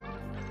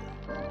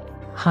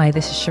Hi,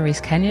 this is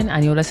Charisse Kenyon,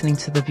 and you're listening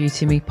to the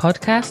Beauty Me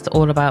podcast,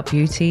 all about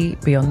beauty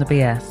beyond the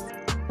BS.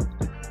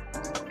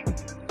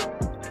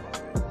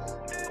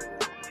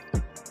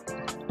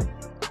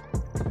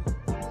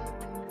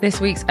 This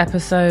week's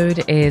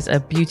episode is a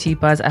Beauty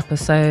Buzz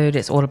episode.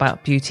 It's all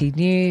about beauty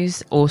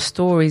news or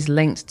stories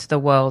linked to the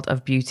world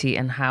of beauty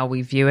and how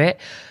we view it.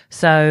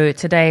 So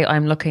today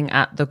I'm looking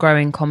at the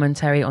growing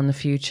commentary on the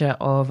future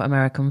of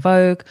American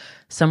Vogue,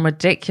 some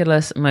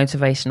ridiculous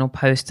motivational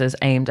posters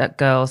aimed at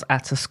girls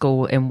at a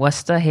school in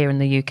Worcester here in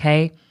the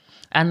UK,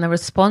 and the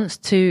response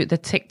to the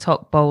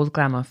TikTok bold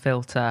glamour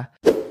filter.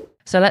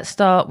 So let's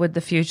start with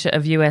the future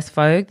of US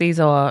Vogue. These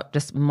are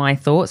just my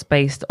thoughts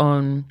based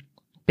on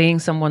being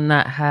someone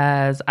that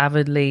has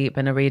avidly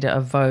been a reader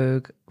of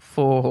Vogue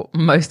for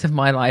most of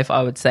my life,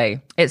 I would say.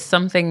 It's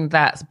something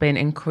that's been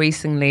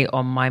increasingly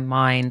on my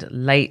mind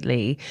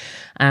lately.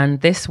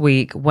 And this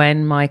week,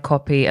 when my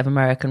copy of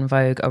American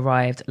Vogue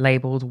arrived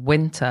labeled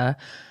winter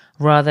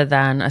rather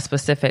than a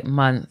specific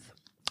month,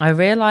 I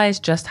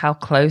realized just how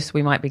close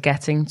we might be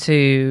getting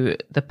to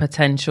the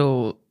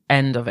potential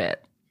end of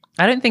it.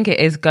 I don't think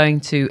it is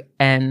going to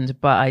end,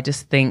 but I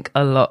just think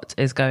a lot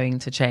is going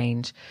to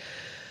change.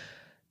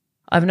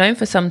 I've known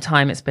for some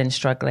time it's been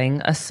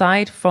struggling.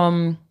 Aside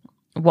from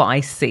what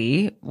I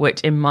see, which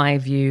in my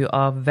view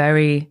are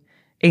very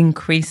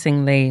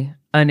increasingly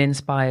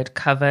uninspired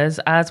covers,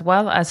 as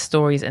well as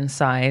stories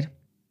inside.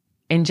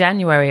 In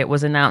January, it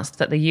was announced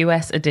that the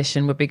US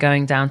edition would be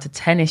going down to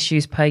 10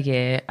 issues per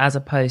year as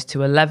opposed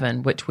to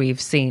 11, which we've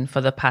seen for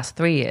the past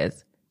 3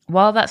 years.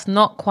 While that's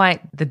not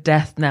quite the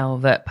death knell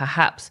that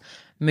perhaps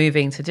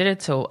moving to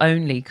digital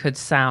only could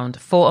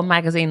sound for a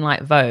magazine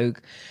like Vogue,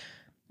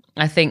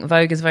 I think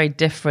Vogue is very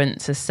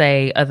different to,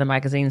 say, other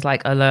magazines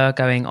like Allure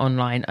going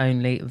online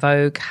only.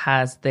 Vogue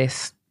has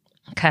this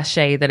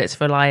cachet that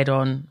it's relied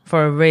on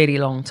for a really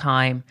long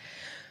time.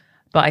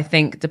 But I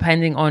think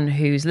depending on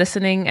who's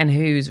listening and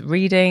who's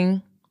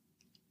reading,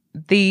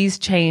 these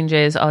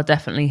changes are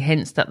definitely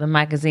hints that the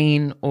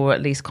magazine, or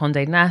at least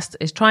Condé Nast,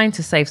 is trying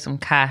to save some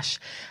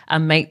cash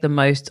and make the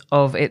most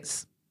of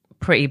its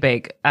pretty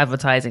big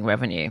advertising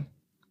revenue.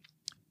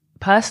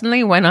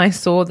 Personally, when I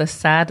saw the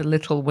sad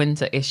little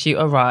winter issue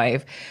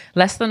arrive,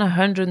 less than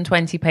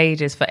 120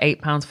 pages for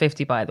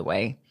 £8.50, by the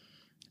way,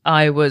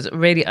 I was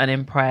really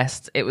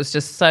unimpressed. It was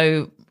just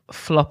so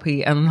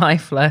floppy and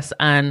lifeless,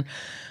 and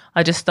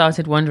I just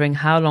started wondering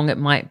how long it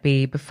might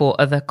be before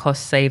other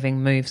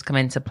cost-saving moves come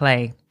into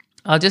play.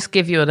 I'll just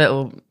give you a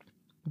little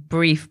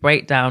brief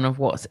breakdown of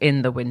what's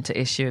in the winter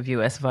issue of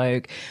US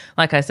Vogue.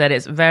 Like I said,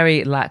 it's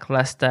very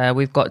lackluster.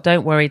 We've got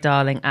Don't Worry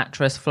Darling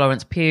actress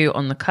Florence Pugh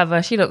on the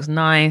cover. She looks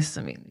nice.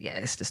 I mean, yeah,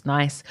 it's just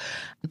nice.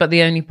 But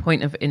the only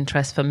point of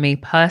interest for me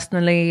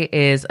personally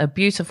is a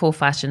beautiful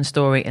fashion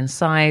story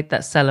inside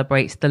that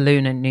celebrates the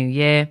Lunar New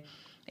Year.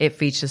 It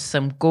features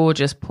some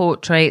gorgeous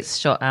portraits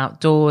shot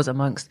outdoors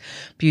amongst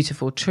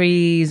beautiful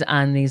trees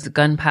and these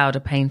gunpowder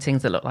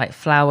paintings that look like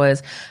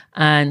flowers.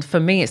 And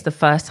for me, it's the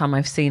first time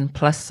I've seen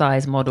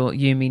plus-size model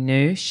Yumi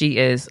Nu. She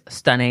is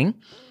stunning.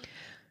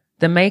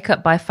 The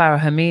makeup by Farah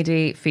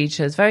Hamidi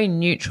features very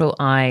neutral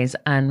eyes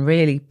and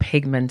really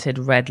pigmented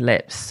red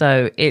lips.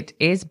 So it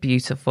is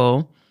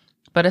beautiful.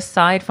 But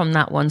aside from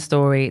that one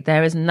story,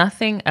 there is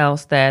nothing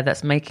else there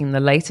that's making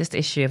the latest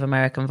issue of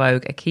American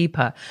Vogue a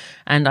keeper.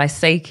 And I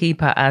say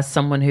keeper as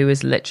someone who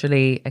is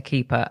literally a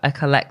keeper, a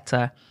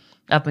collector.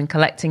 I've been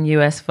collecting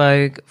US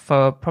Vogue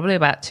for probably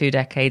about 2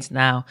 decades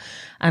now.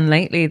 And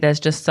lately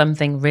there's just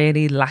something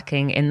really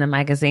lacking in the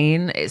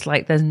magazine. It's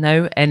like there's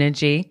no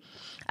energy.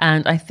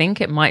 And I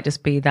think it might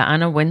just be that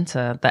Anna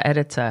Wintour, the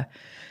editor,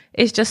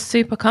 is just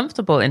super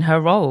comfortable in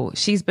her role.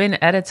 She's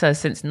been editor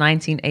since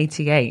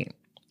 1988.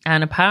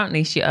 And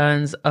apparently she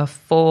earns a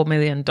 $4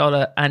 million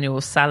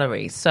annual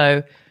salary.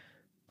 So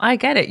I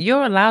get it.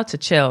 You're allowed to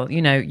chill.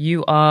 You know,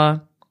 you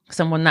are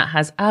someone that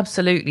has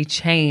absolutely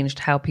changed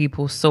how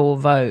people saw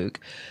Vogue.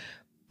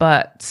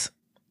 But,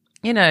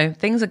 you know,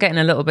 things are getting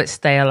a little bit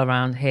stale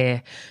around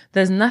here.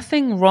 There's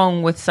nothing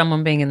wrong with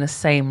someone being in the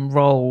same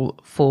role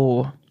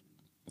for,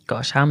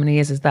 gosh, how many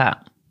years is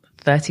that?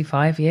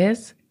 35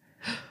 years?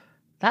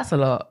 That's a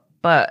lot.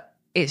 But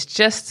it's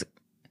just,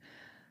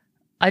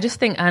 I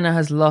just think Anna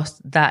has lost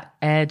that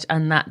edge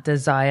and that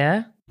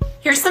desire.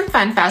 Here's some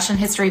fun fashion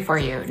history for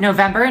you.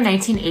 November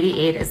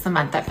 1988 is the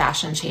month that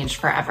fashion changed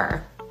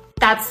forever.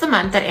 That's the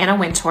month that Anna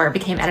Wintour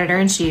became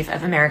editor-in-chief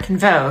of American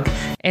Vogue.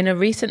 In a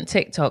recent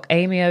TikTok,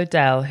 Amy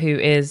Odell, who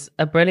is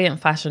a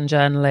brilliant fashion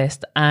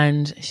journalist,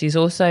 and she's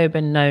also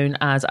been known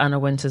as Anna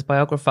Wintour's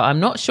biographer. I'm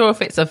not sure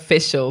if it's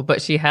official,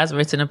 but she has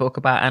written a book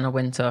about Anna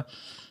Wintour.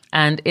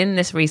 And in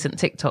this recent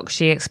TikTok,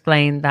 she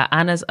explained that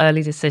Anna's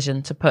early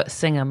decision to put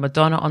singer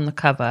Madonna on the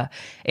cover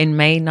in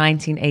May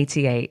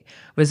 1988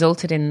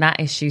 resulted in that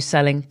issue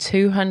selling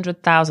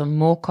 200,000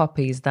 more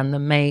copies than the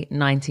May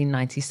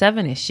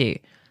 1997 issue.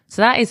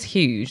 So that is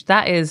huge.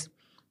 That is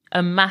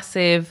a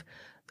massive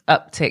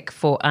uptick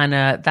for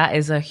Anna. That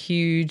is a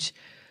huge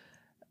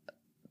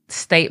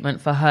statement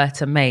for her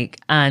to make,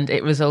 and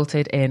it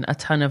resulted in a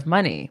ton of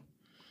money.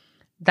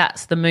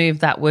 that's the move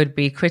that would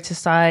be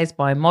criticized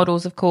by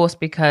models, of course,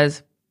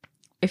 because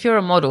if you're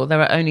a model,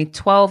 there are only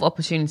 12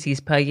 opportunities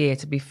per year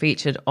to be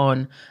featured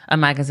on a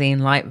magazine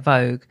like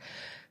Vogue.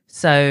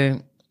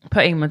 So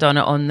putting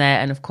Madonna on there,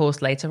 and of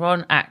course later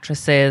on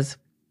actresses,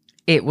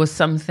 it was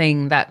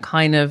something that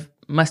kind of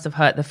must have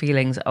hurt the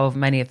feelings of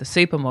many of the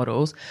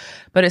supermodels.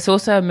 But it's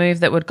also a move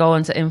that would go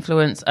on to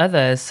influence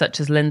others, such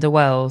as Linda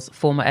Wells,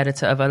 former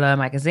editor of Allure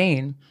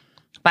magazine.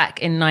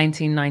 Back in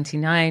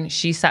 1999,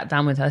 she sat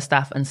down with her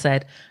staff and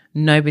said,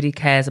 nobody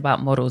cares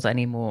about models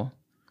anymore.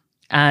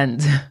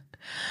 And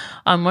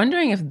I'm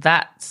wondering if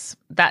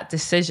that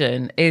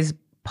decision is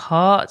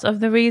part of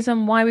the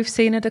reason why we've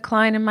seen a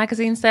decline in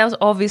magazine sales.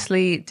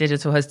 Obviously,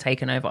 digital has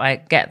taken over. I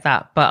get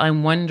that. But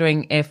I'm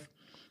wondering if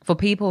for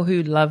people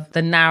who love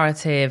the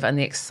narrative and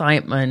the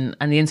excitement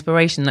and the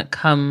inspiration that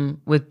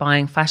come with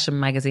buying fashion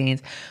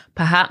magazines,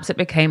 perhaps it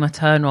became a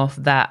turn-off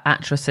that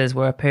actresses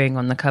were appearing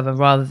on the cover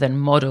rather than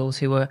models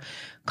who were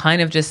kind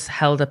of just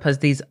held up as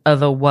these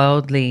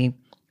otherworldly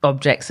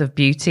objects of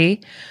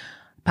beauty.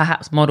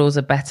 Perhaps models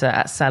are better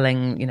at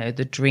selling,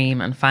 the dream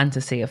and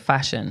fantasy of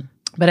fashion.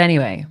 But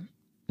anyway,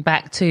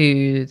 back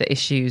to the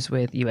issues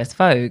with US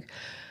Vogue.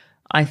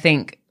 I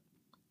think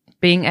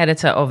being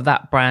editor of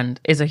that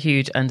brand is a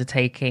huge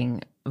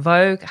undertaking.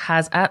 Vogue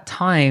has at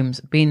times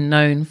been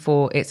known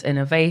for its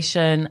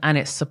innovation and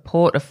its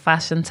support of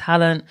fashion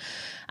talent.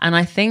 And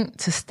I think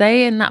to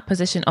stay in that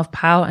position of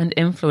power and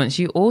influence,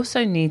 you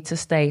also need to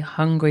stay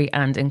hungry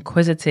and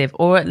inquisitive,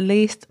 or at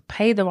least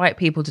pay the right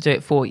people to do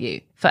it for you.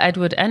 For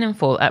Edward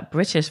Enninful at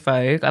British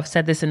Vogue, I've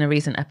said this in a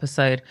recent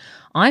episode,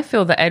 I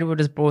feel that Edward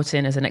was brought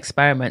in as an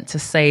experiment to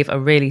save a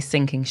really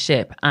sinking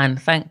ship. And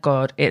thank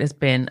God it has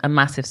been a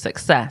massive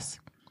success.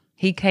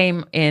 He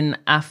came in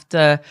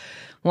after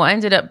what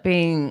ended up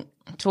being,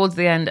 towards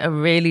the end, a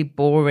really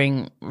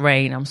boring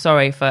reign. I'm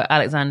sorry for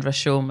Alexandra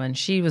Shulman.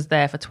 She was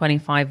there for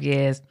 25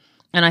 years.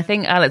 And I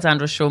think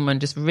Alexandra Shulman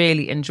just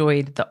really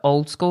enjoyed the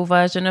old school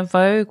version of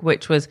Vogue,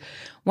 which was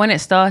when it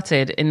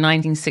started in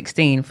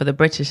 1916 for the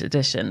British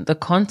edition. The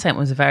content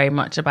was very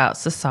much about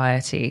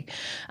society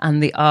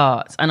and the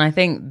arts. And I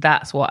think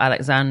that's what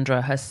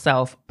Alexandra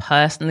herself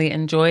personally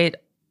enjoyed.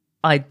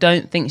 I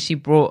don't think she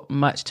brought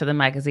much to the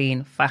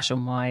magazine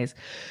fashion-wise.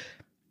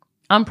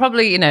 I'm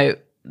probably,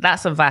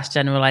 that's a vast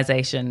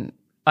generalization.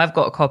 I've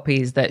got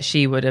copies that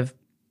she would have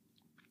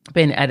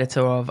been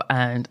editor of,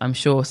 and I'm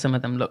sure some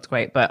of them looked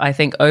great. But I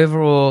think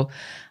overall,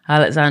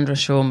 Alexandra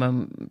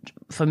Shulman,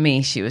 for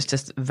me, she was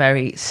just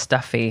very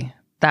stuffy.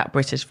 That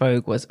British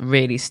Vogue was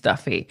really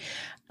stuffy.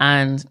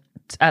 And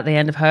at the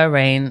end of her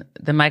reign,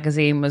 the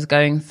magazine was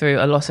going through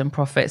a loss in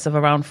profits of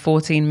around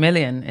 14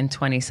 million in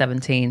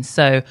 2017.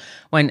 So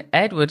when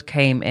Edward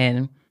came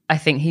in, I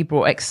think he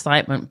brought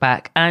excitement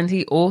back, and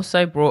he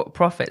also brought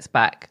profits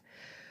back.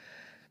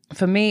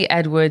 For me,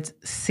 Edward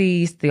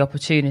seized the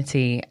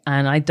opportunity,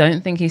 and I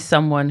don't think he's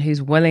someone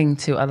who's willing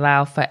to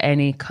allow for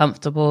any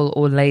comfortable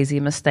or lazy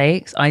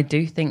mistakes. I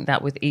do think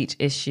that with each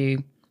issue,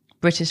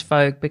 British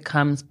Vogue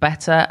becomes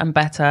better and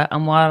better.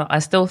 And while I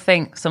still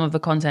think some of the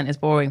content is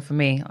boring for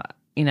me,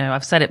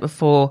 I've said it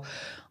before,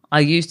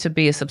 I used to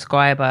be a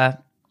subscriber.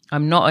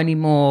 I'm not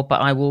anymore,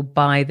 but I will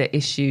buy the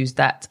issues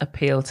that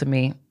appeal to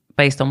me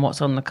based on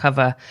what's on the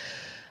cover.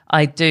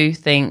 I do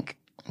think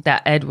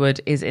that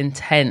Edward is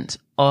intent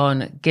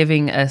on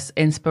giving us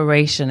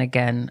inspiration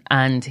again,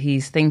 and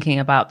he's thinking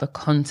about the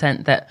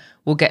content that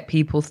will get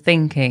people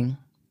thinking.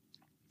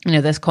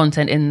 There's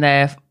content in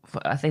there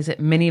for, I think, is it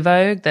Mini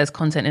Vogue? There's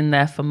content in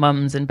there for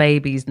mums and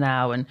babies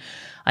now, and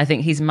I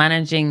think he's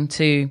managing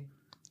to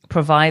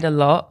provide a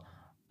lot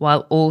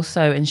while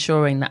also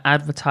ensuring that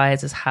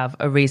advertisers have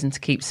a reason to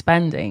keep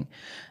spending.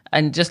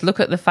 And just look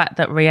at the fact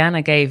that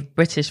Rihanna gave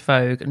British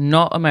Vogue,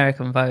 not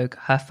American Vogue,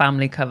 her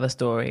family cover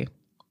story.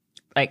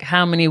 Like,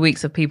 how many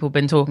weeks have people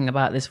been talking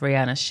about this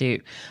Rihanna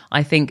shoot?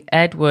 I think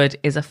Edward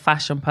is a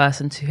fashion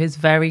person to his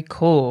very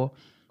core.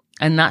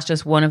 And that's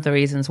just one of the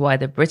reasons why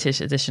the British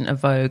edition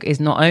of Vogue is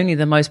not only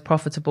the most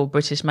profitable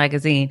British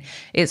magazine,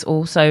 it's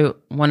also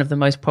one of the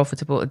most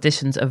profitable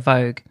editions of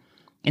Vogue.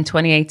 In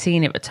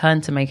 2018, it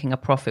returned to making a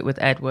profit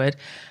with Edward.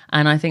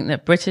 And I think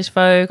that British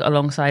Vogue,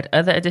 alongside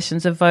other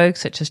editions of Vogue,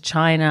 such as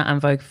China and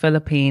Vogue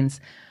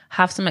Philippines,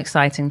 have some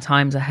exciting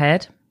times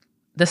ahead.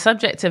 The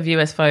subject of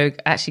US Vogue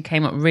actually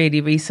came up really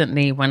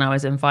recently when I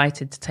was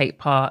invited to take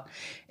part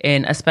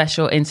in a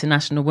special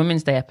International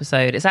Women's Day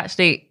episode. It's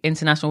actually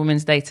International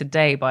Women's Day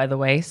today, by the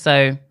way.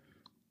 So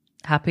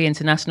happy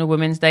International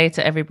Women's Day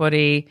to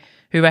everybody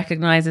who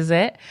recognizes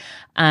it.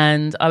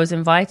 And I was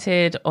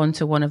invited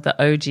onto one of the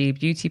OG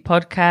beauty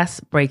podcasts,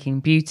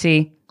 Breaking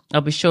Beauty. I'll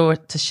be sure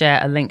to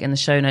share a link in the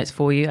show notes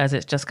for you as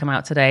it's just come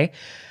out today.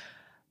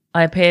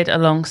 I appeared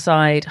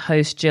alongside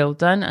host Jill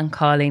Dunn and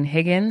Carleen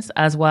Higgins,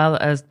 as well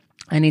as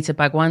Anita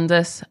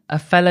Bagwandas, a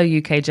fellow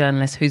UK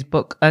journalist whose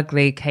book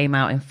Ugly came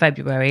out in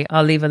February.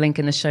 I'll leave a link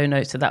in the show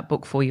notes to that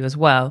book for you as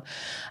well.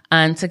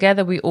 And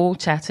together we all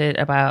chatted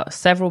about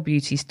several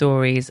beauty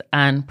stories.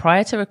 And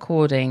prior to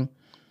recording,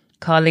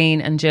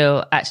 Carleen and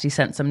Jill actually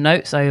sent some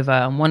notes over.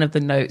 And one of the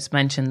notes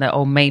mentioned that,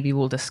 maybe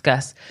we'll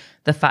discuss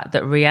the fact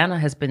that Rihanna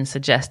has been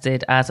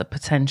suggested as a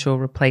potential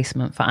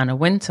replacement for Anna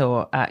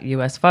Wintour at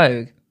US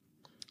Vogue.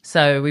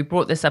 So we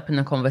brought this up in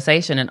the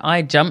conversation and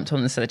I jumped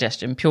on the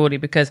suggestion purely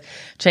because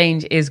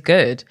change is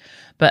good.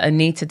 But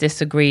Anita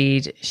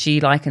disagreed. She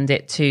likened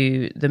it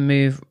to the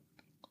move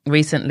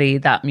recently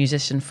that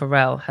musician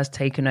Pharrell has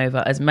taken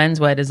over as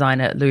menswear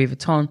designer at Louis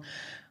Vuitton,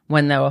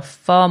 when there are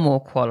far more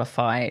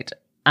qualified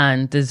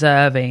and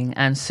deserving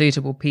and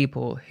suitable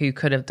people who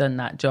could have done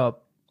that job.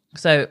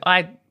 So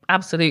I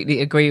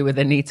absolutely agree with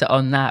Anita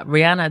on that.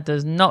 Rihanna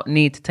does not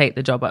need to take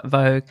the job at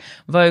Vogue.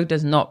 Vogue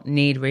does not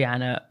need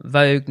Rihanna.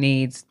 Vogue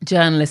needs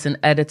journalists and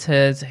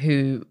editors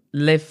who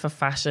live for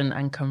fashion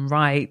and can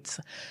write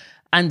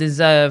and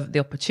deserve the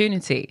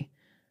opportunity.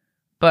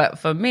 But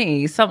for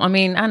me,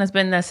 Anna's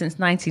been there since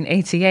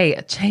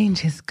 1988.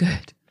 Change is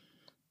good.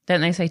 Don't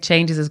they say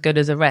change is as good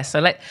as a rest? So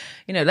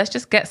let's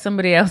just get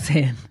somebody else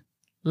in.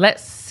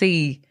 Let's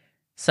see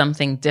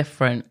something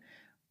different.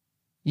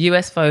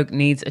 US Vogue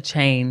needs a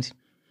change.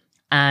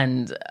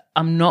 And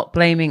I'm not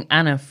blaming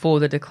Anna for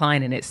the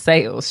decline in its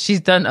sales.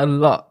 She's done a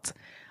lot.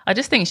 I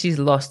just think she's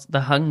lost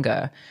the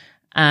hunger.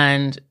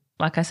 And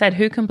like I said,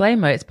 who can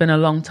blame her? It's been a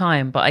long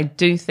time. But I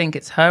do think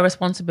it's her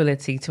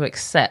responsibility to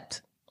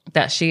accept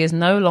that she is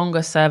no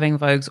longer serving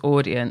Vogue's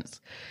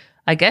audience.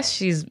 I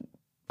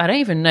don't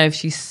even know if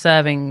she's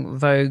serving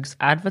Vogue's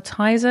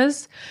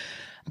advertisers,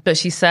 but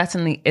she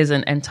certainly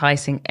isn't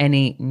enticing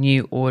any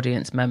new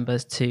audience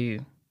members to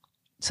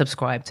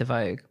subscribe to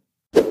Vogue.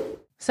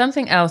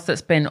 Something else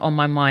that's been on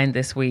my mind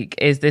this week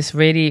is this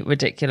really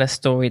ridiculous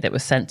story that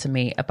was sent to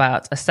me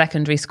about a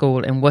secondary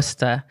school in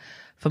Worcester.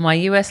 For my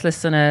US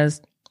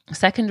listeners,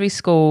 secondary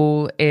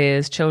school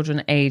is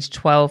children aged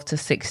 12 to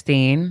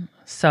 16.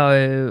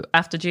 So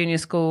after junior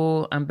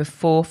school and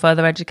before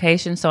further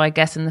education. So I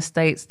guess in the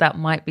States that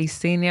might be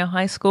senior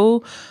high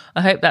school.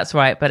 I hope that's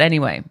right. But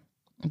anyway,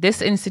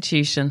 this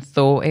institution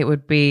thought it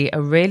would be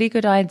a really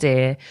good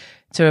idea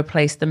to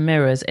replace the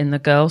mirrors in the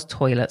girls'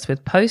 toilets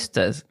with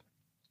posters.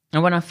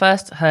 And when I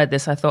first heard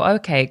this, I thought,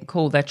 okay,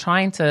 cool. They're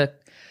trying to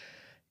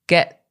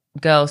get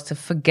girls to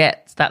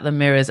forget that the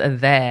mirrors are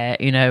there,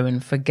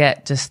 and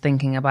forget just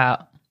thinking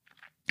about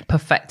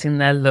perfecting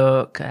their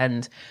look,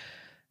 and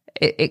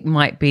it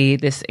might be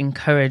this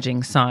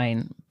encouraging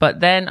sign. But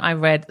then I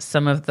read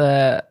some of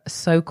the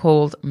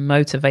so-called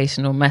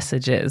motivational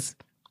messages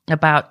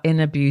about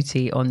inner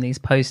beauty on these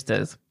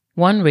posters.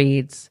 One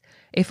reads,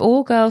 "If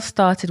all girls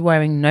started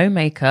wearing no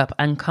makeup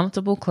and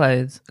comfortable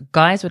clothes,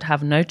 guys would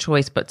have no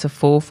choice but to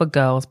fall for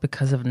girls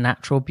because of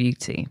natural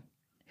beauty."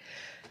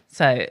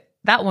 So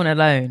that one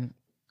alone,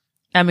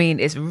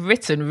 it's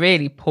written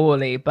really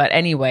poorly. But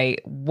anyway,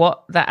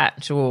 what the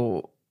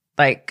actual,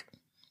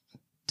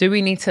 do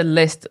we need to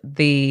list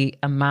the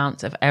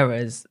amount of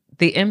errors?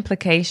 The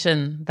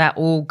implication that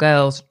all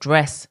girls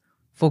dress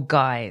for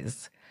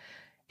guys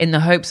in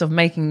the hopes of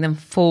making them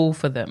fall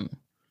for them.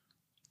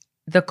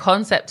 The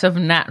concept of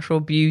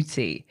natural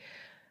beauty.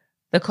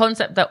 The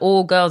concept that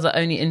all girls are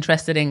only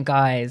interested in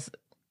guys,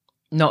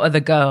 not other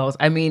girls.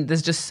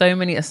 There's just so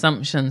many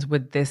assumptions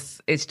with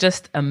this. It's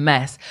just a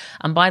mess.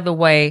 And by the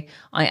way,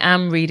 I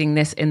am reading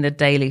this in the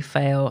Daily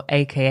Fail,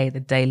 aka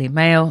the Daily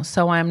Mail.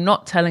 So I am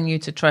not telling you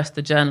to trust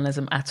the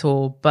journalism at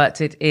all,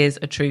 but it is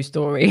a true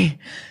story.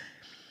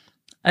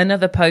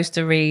 Another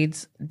poster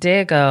reads,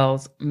 "Dear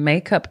girls,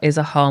 makeup is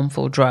a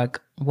harmful drug.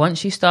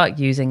 Once you start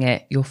using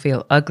it, you'll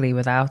feel ugly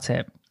without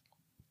it."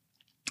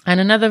 And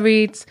another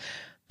reads,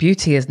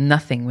 "Beauty is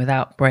nothing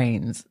without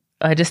brains."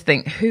 I just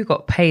think, who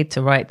got paid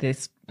to write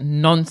this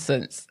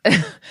nonsense?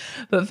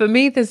 But for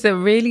me, there's a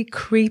really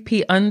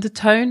creepy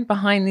undertone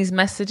behind these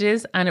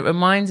messages, and it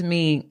reminds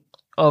me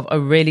of a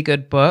really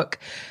good book.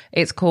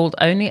 It's called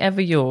Only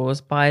Ever Yours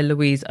by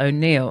Louise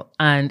O'Neill,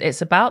 and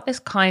it's about this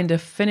kind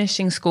of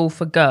finishing school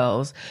for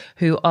girls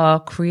who are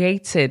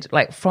created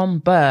from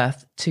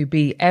birth to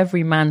be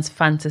every man's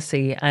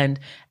fantasy, and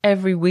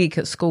every week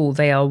at school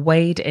they are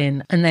weighed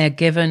in and they are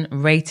given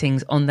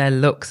ratings on their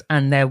looks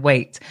and their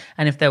weight.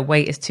 And if their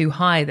weight is too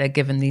high, they're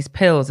given these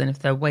pills, and if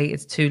their weight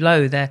is too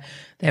low, they're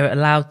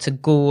allowed to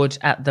gorge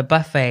at the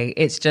buffet.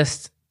 It's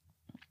just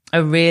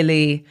a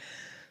really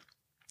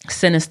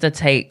sinister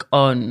take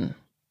on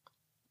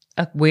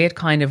a weird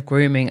kind of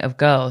grooming of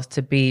girls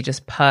to be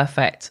just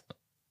perfect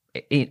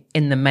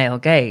in the male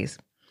gaze.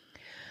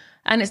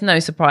 And it's no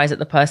surprise that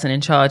the person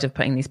in charge of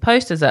putting these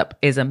posters up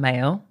is a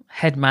male,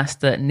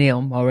 Headmaster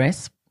Neil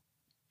Morris.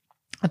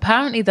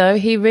 Apparently, though,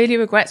 he really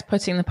regrets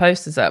putting the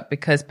posters up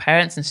because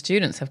parents and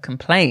students have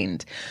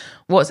complained.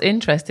 What's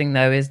interesting,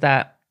 though, is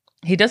that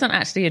he doesn't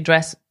actually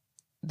address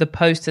the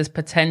posters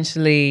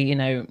potentially,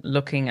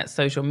 looking at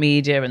social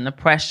media and the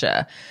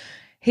pressure.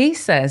 He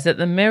says that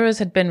the mirrors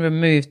had been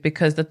removed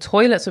because the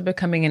toilets were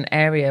becoming an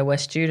area where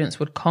students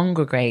would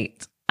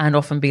congregate and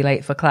often be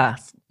late for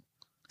class.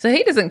 So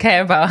he doesn't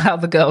care about how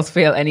the girls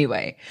feel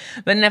anyway.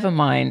 But never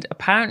mind.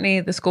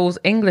 Apparently, the school's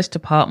English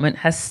department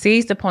has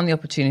seized upon the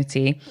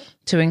opportunity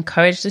to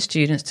encourage the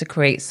students to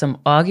create some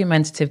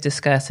argumentative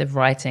discursive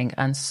writing.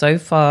 And so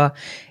far,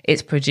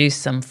 it's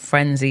produced some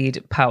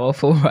frenzied,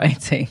 powerful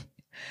writing.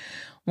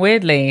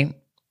 Weirdly,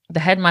 The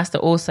headmaster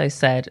also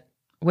said,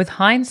 with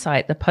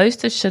hindsight, the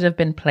posters should have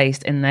been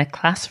placed in their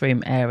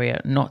classroom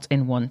area, not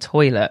in one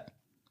toilet.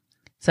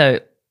 So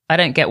I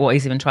don't get what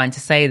he's even trying to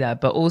say there.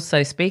 But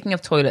also, speaking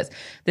of toilets,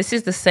 this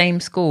is the same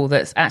school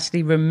that's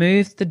actually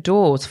removed the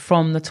doors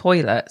from the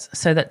toilets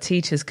so that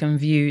teachers can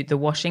view the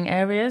washing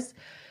areas.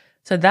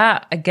 So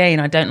that, again,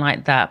 I don't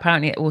like that.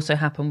 Apparently it also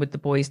happened with the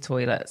boys'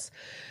 toilets.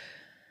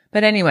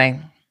 But anyway,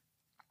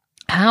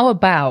 how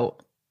about,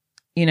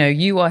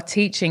 you are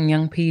teaching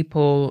young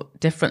people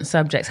different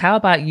subjects. How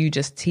about you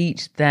just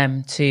teach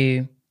them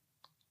to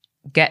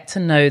get to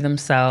know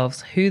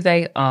themselves, who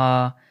they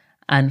are,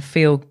 and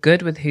feel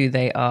good with who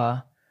they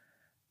are?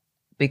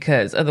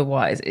 Because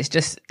otherwise it's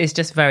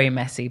just very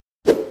messy.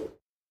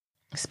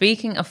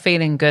 Speaking of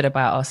feeling good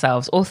about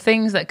ourselves or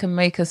things that can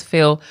make us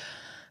feel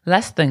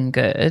less than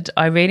good,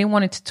 I really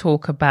wanted to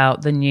talk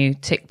about the new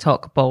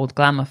TikTok Bold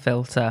Glamour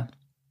filter.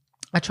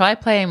 I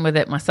tried playing with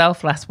it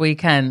myself last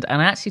weekend,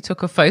 and I actually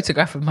took a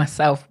photograph of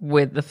myself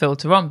with the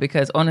filter on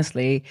because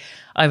honestly,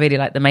 I really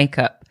like the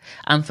makeup.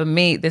 And for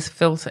me, this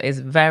filter is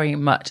very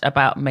much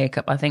about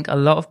makeup. I think a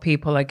lot of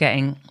people are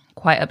getting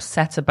quite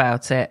upset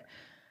about it.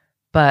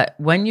 But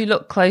when you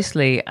look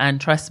closely, and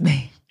trust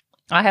me,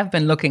 I have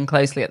been looking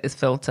closely at this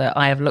filter.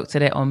 I have looked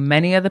at it on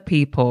many other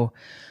people.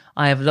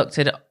 I have looked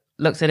at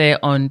it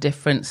on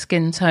different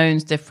skin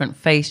tones, different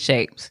face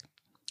shapes.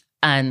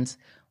 And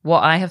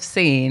what I have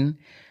seen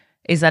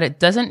is that it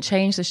doesn't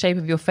change the shape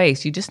of your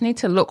face. You just need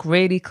to look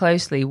really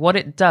closely. What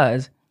it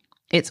does,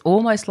 it's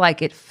almost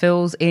like it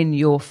fills in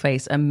your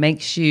face and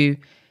makes you,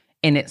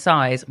 in its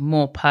eyes,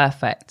 more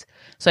perfect.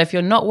 So if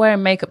you're not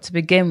wearing makeup to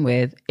begin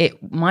with,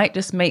 it might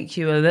just make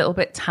you a little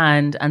bit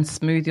tanned and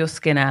smooth your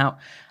skin out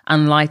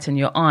and lighten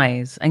your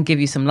eyes and give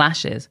you some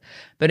lashes.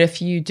 But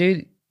if you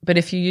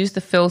use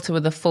the filter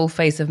with a full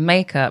face of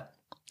makeup,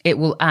 it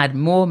will add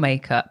more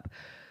makeup.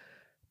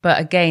 But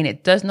again,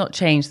 it does not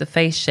change the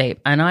face shape.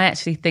 And I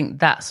actually think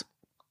that's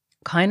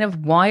kind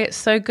of why it's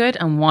so good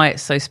and why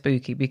it's so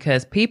spooky,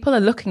 because people are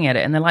looking at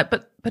it and they're like,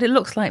 but it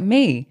looks like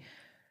me.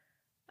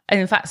 And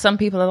in fact, some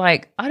people are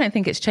like, I don't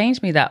think it's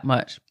changed me that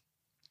much,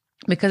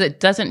 because it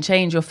doesn't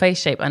change your face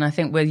shape. And I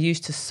think we're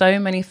used to so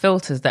many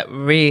filters that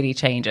really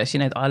change us.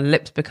 Our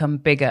lips become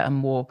bigger and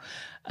more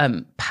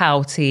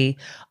pouty.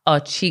 Our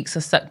cheeks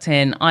are sucked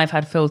in. I've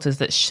had filters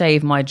that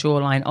shave my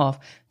jawline off.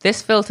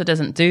 This filter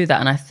doesn't do that.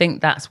 And I think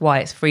that's why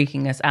it's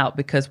freaking us out,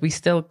 because we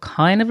still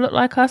kind of look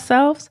like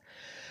ourselves.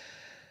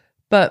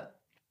 But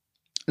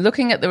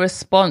looking at the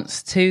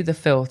response to the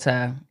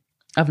filter,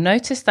 I've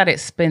noticed that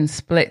it's been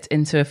split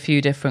into a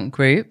few different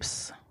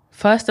groups.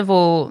 First of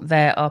all,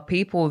 there are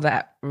people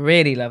that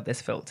really love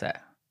this filter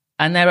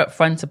and they're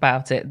upfront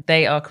about it.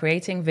 They are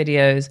creating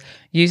videos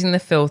using the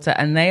filter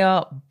and they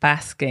are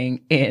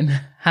basking in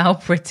how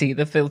pretty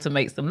the filter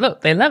makes them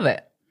look. They love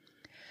it.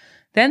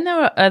 Then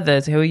there are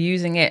others who are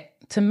using it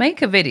to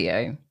make a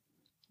video.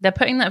 They're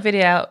putting that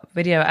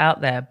video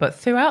out there, but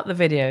throughout the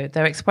video,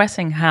 they're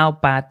expressing how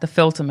bad the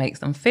filter makes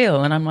them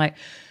feel. And I'm like,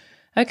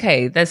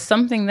 okay, there's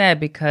something there,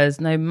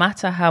 because no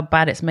matter how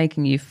bad it's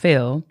making you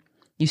feel,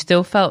 you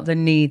still felt the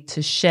need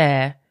to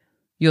share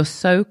your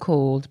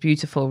so-called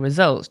beautiful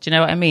results. Do you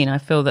know what I mean? I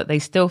feel that they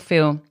still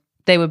feel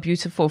they were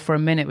beautiful for a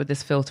minute with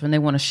this filter and they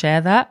want to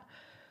share that.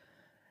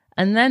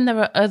 And then there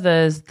are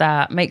others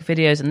that make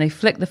videos and they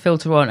flick the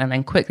filter on and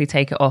then quickly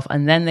take it off.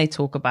 And then they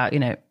talk about,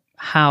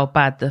 how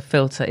bad the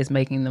filter is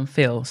making them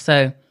feel.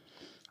 So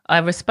I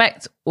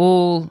respect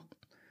all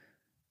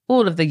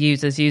of the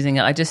users using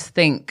it. I just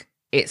think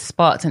it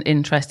sparked an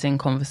interesting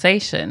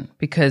conversation,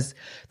 because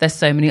there's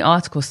so many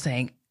articles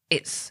saying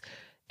it's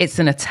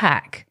an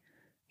attack,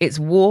 it's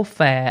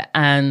warfare.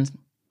 And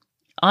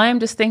I'm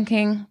just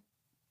thinking,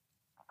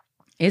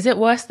 is it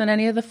worse than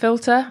any other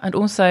filter? And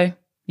also,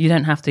 you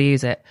don't have to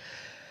use it.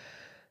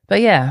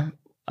 But yeah,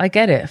 I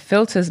get it.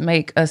 Filters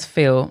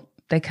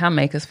they can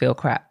make us feel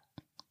crap.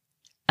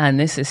 And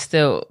this is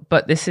still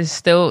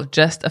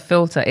just a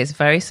filter. It's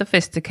very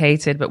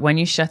sophisticated, but when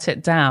you shut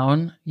it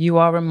down, you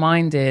are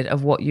reminded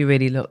of what you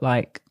really look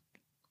like.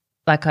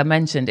 Like I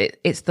mentioned,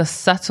 it's the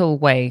subtle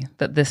way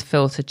that this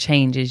filter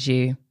changes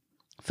you.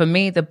 For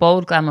me, the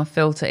Bold Glamour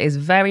filter is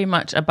very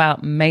much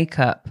about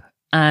makeup,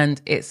 and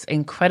it's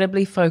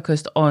incredibly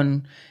focused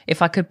on,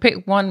 if I could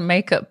pick one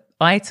makeup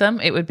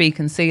item, it would be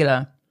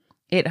concealer.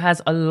 It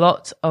has a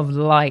lot of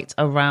light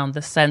around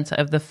the center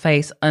of the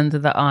face, under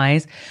the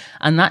eyes,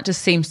 and that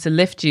just seems to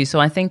lift you. So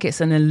I think it's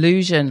an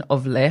illusion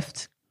of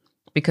lift,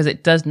 because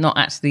it does not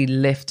actually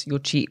lift your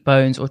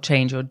cheekbones or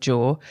change your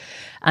jaw.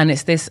 And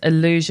it's this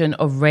illusion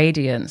of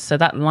radiance. So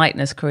that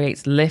lightness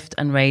creates lift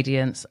and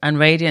radiance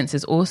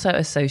is also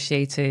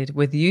associated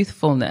with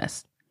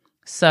youthfulness.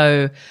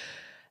 So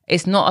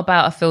it's not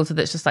about a filter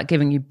that's just like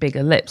giving you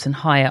bigger lips and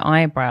higher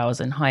eyebrows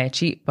and higher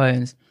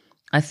cheekbones.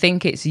 I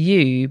think it's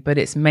you, but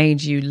it's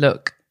made you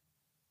look,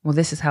 well,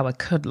 this is how I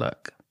could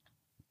look.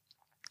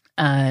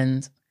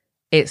 And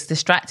it's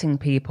distracting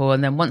people.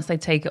 And then once they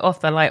take it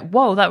off, they're like,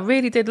 whoa, that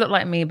really did look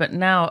like me. But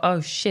now, oh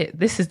shit,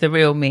 this is the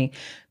real me.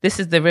 This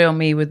is the real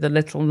me with the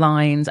little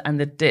lines and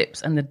the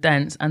dips and the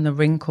dents and the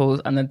wrinkles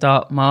and the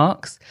dark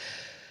marks.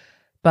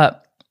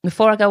 But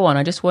before I go on,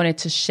 I just wanted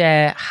to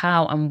share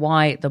how and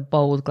why the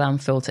Bold Glam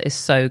filter is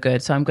so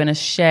good. So I'm going to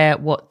share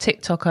what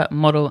TikToker,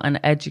 model, and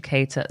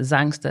educator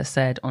Zangster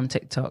said on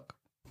TikTok.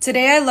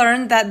 Today I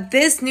learned that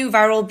this new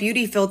viral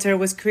beauty filter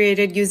was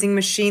created using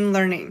machine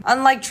learning.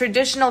 Unlike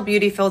traditional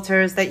beauty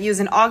filters that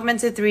use an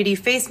augmented 3D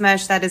face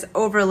mesh that is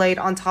overlaid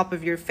on top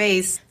of your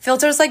face,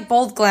 filters like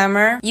Bold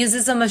Glamour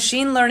uses a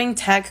machine learning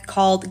tech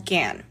called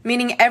GAN,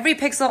 meaning every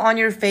pixel on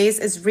your face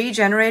is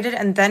regenerated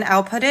and then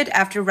outputted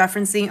after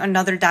referencing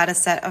another data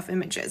set of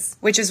images,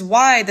 which is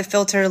why the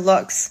filter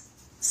looks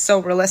so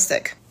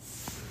realistic.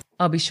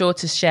 I'll be sure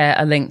to share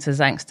a link to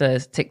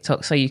Zangster's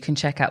TikTok so you can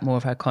check out more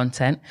of her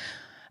content.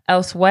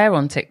 Elsewhere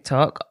on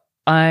TikTok,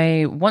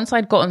 once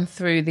I'd gotten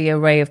through the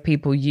array of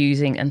people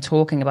using and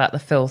talking about the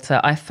filter,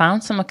 I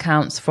found some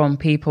accounts from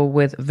people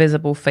with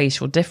visible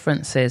facial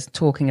differences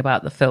talking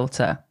about the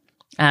filter.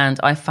 And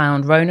I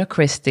found Rona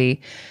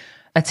Christie,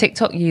 a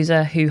TikTok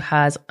user who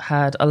has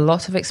had a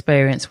lot of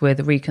experience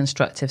with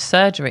reconstructive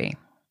surgery.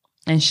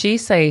 And she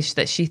says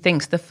that she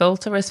thinks the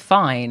filter is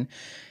fine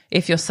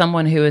if you're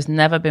someone who has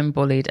never been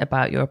bullied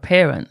about your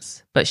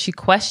appearance. But she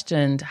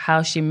questioned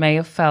how she may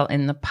have felt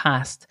in the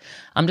past.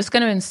 I'm just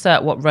going to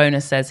insert what Rona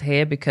says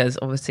here because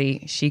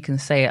obviously she can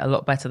say it a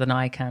lot better than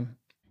I can.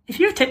 If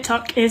your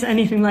TikTok is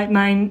anything like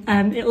mine,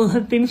 it will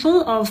have been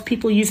full of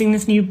people using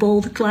this new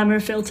Bold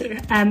Glamour filter.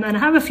 And I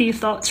have a few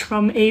thoughts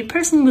from a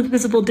person with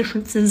visible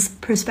differences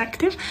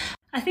perspective.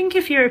 I think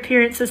if your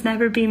appearance has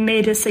never been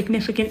made a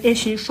significant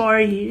issue for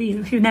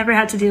you, if you've never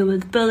had to deal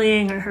with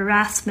bullying or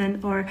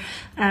harassment or,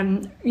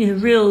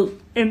 real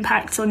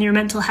impacts on your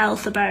mental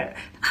health about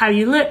how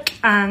you look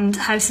and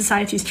how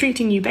society's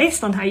treating you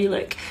based on how you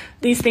look,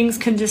 these things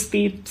can just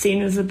be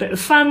seen as a bit of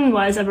fun.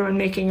 Why is everyone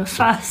making a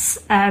fuss?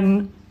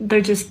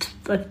 They're just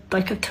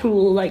like a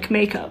tool, like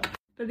makeup.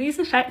 But these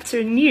effects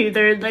are new.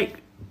 They're like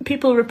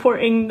people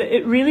reporting that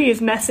it really is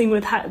messing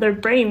with their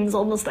brains,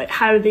 almost like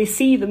how they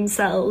see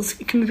themselves.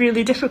 It can be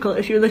really difficult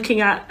if you're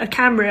looking at a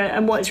camera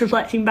and what's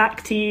reflecting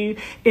back to you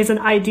is an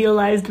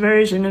idealized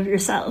version of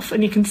yourself,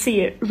 and you can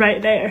see it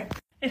right there.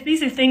 If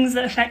these are things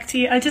that affect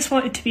you, I just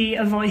want it to be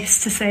a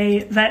voice to say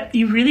that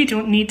you really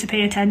don't need to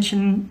pay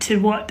attention to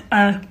what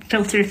a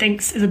filter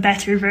thinks is a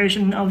better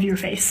version of your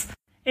face.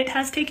 It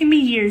has taken me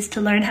years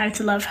to learn how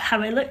to love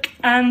how I look,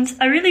 and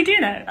I really do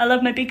now. I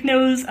love my big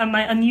nose and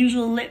my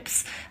unusual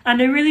lips, and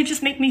they really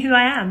just make me who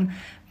I am.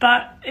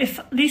 But if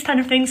these kind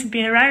of things had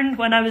been around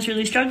when I was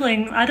really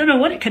struggling, I don't know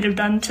what it could have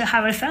done to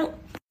how I felt.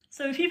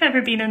 So if you've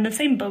ever been in the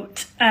same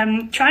boat,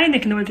 try and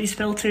ignore these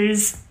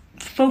filters.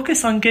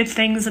 Focus on good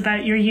things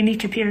about your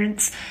unique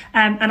appearance,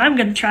 and I'm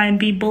going to try and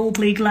be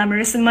boldly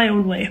glamorous in my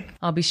own way.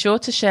 I'll be sure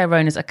to share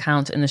Rona's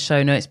account in the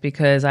show notes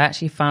because I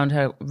actually found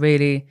her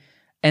really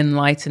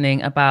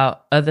enlightening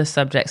about other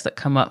subjects that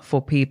come up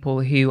for people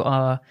who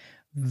are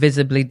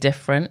visibly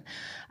different.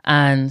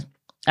 And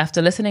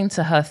after listening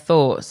to her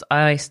thoughts,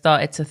 I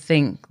started to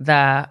think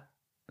that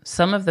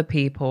some of the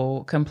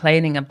people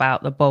complaining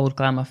about the Bold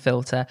Glamour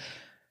filter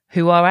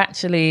who are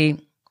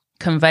actually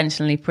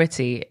conventionally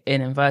pretty,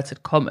 in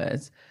inverted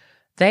commas,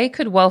 they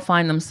could well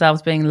find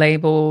themselves being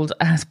labeled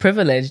as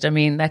privileged. I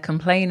mean, they're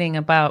complaining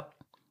about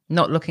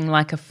not looking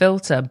like a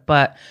filter,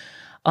 but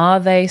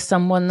are they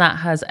someone that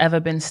has ever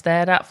been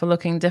stared at for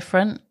looking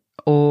different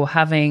or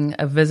having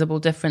a visible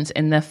difference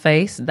in their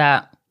face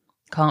that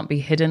can't be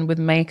hidden with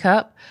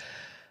makeup?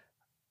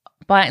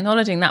 By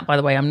acknowledging that, by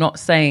the way, I'm not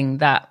saying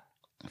that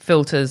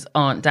filters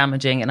aren't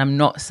damaging, and I'm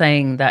not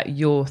saying that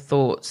your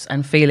thoughts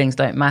and feelings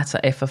don't matter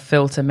if a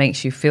filter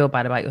makes you feel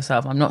bad about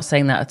yourself. I'm not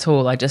saying that at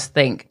all. I just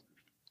think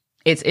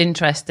it's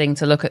interesting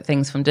to look at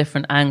things from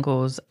different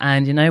angles.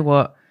 And you know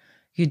what?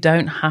 You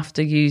don't have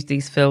to use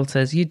these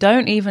filters. You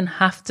don't even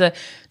have to,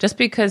 just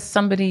because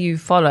somebody you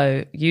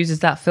follow uses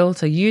that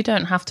filter, you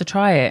don't have to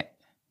try it.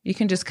 You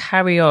can just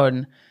carry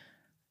on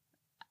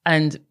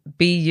and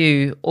be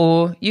you,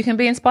 or you can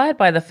be inspired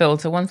by the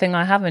filter. One thing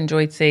I have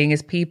enjoyed seeing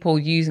is people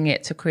using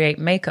it to create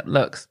makeup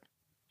looks.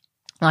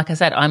 Like I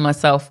said, I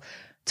myself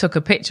took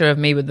a picture of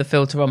me with the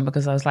filter on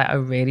because I was like, I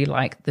really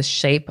like the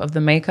shape of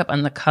the makeup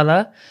and the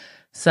color.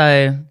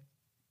 So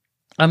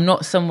I'm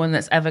not someone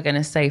that's ever going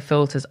to say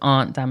filters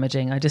aren't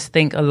damaging. I just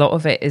think a lot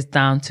of it is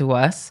down to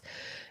us.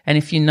 And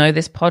if you know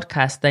this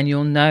podcast, then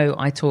you'll know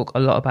I talk a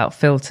lot about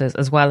filters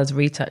as well as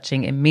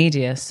retouching in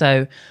media.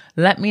 So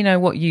let me know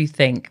what you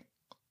think.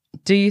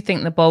 Do you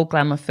think the Bold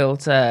Glamour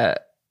filter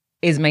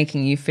is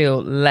making you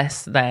feel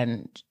less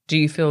than? Do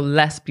you feel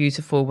less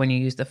beautiful when you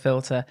use the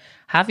filter?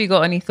 Have you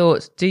got any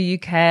thoughts? Do you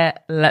care?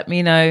 Let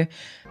me know.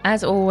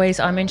 As always,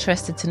 I'm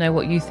interested to know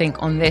what you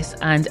think on this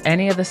and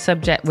any other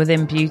subject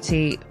within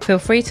beauty. Feel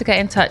free to get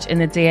in touch in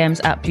the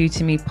DMs at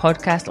Beauty Me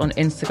Podcast on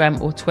Instagram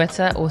or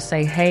Twitter, or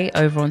say hey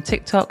over on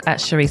TikTok at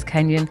Charisse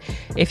Kenyon.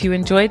 If you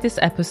enjoyed this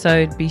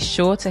episode, be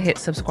sure to hit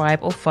subscribe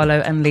or follow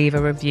and leave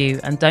a review.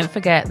 And don't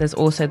forget, there's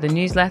also the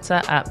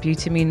newsletter at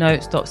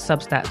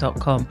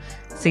beautymenotes.substack.com.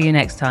 See you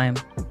next time.